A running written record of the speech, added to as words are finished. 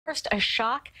First, a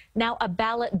shock, now a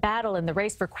ballot battle in the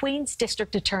race for Queens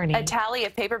District Attorney. A tally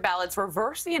of paper ballots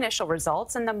reversed the initial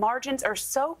results, and the margins are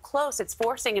so close it's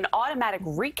forcing an automatic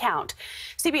recount.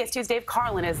 CBS 2's Dave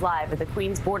Carlin is live at the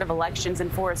Queens Board of Elections in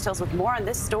Forest Hills with more on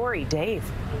this story. Dave.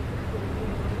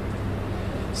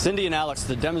 Cindy and Alex,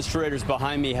 the demonstrators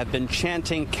behind me have been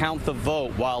chanting "Count the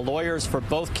vote," while lawyers for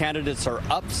both candidates are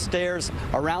upstairs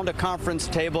around a conference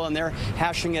table, and they're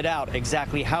hashing it out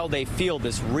exactly how they feel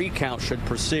this recount should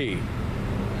proceed.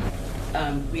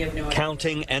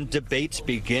 Counting and debates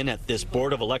begin at this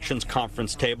Board of Elections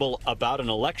conference table about an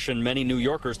election many New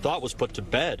Yorkers thought was put to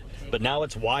bed. But now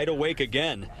it's wide awake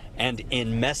again and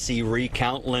in messy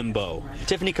recount limbo.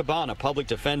 Tiffany Caban, a public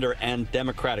defender and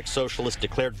Democratic Socialist,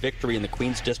 declared victory in the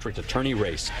Queens District Attorney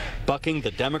race, bucking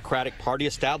the Democratic Party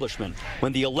establishment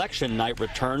when the election night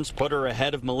returns put her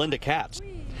ahead of Melinda Katz.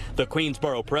 The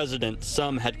Queensboro president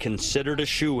some had considered a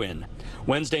shoo-in.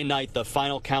 Wednesday night, the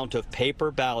final count of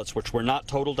paper ballots, which were not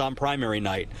totaled on primary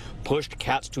night, pushed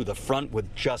Katz to the front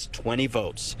with just 20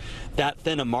 votes. That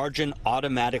thin a margin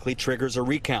automatically triggers a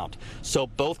recount, so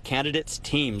both candidates'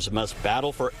 teams must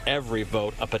battle for every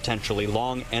vote, a potentially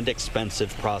long and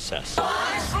expensive process.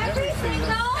 Every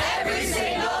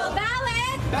single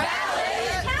ballot,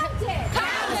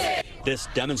 count it. This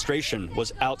demonstration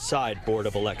was outside Board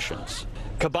of Elections.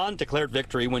 Caban declared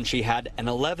victory when she had an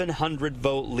 1,100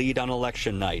 vote lead on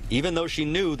election night, even though she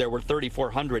knew there were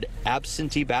 3,400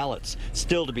 absentee ballots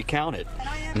still to be counted,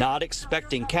 not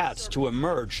expecting Katz to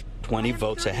emerge 20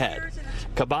 votes ahead.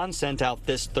 Caban sent out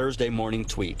this Thursday morning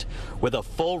tweet. With a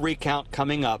full recount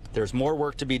coming up, there's more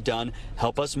work to be done.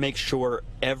 Help us make sure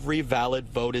every valid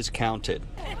vote is counted.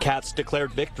 Katz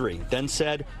declared victory, then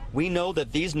said, "We know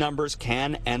that these numbers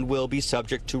can and will be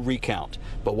subject to recount,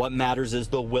 but what matters is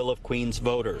the will of Queens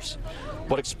voters."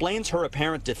 What explains her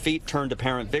apparent defeat turned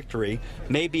apparent victory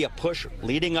may be a push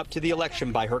leading up to the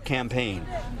election by her campaign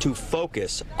to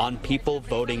focus on people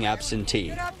voting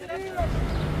absentee.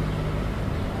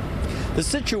 The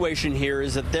situation here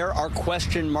is that there are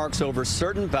question marks over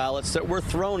certain ballots that were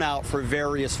thrown out for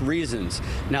various reasons.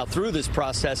 Now, through this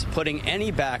process, putting any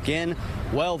back in,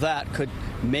 well, that could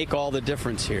make all the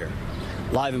difference here.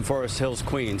 Live in Forest Hills,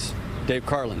 Queens, Dave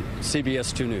Carlin,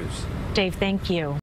 CBS 2 News. Dave, thank you.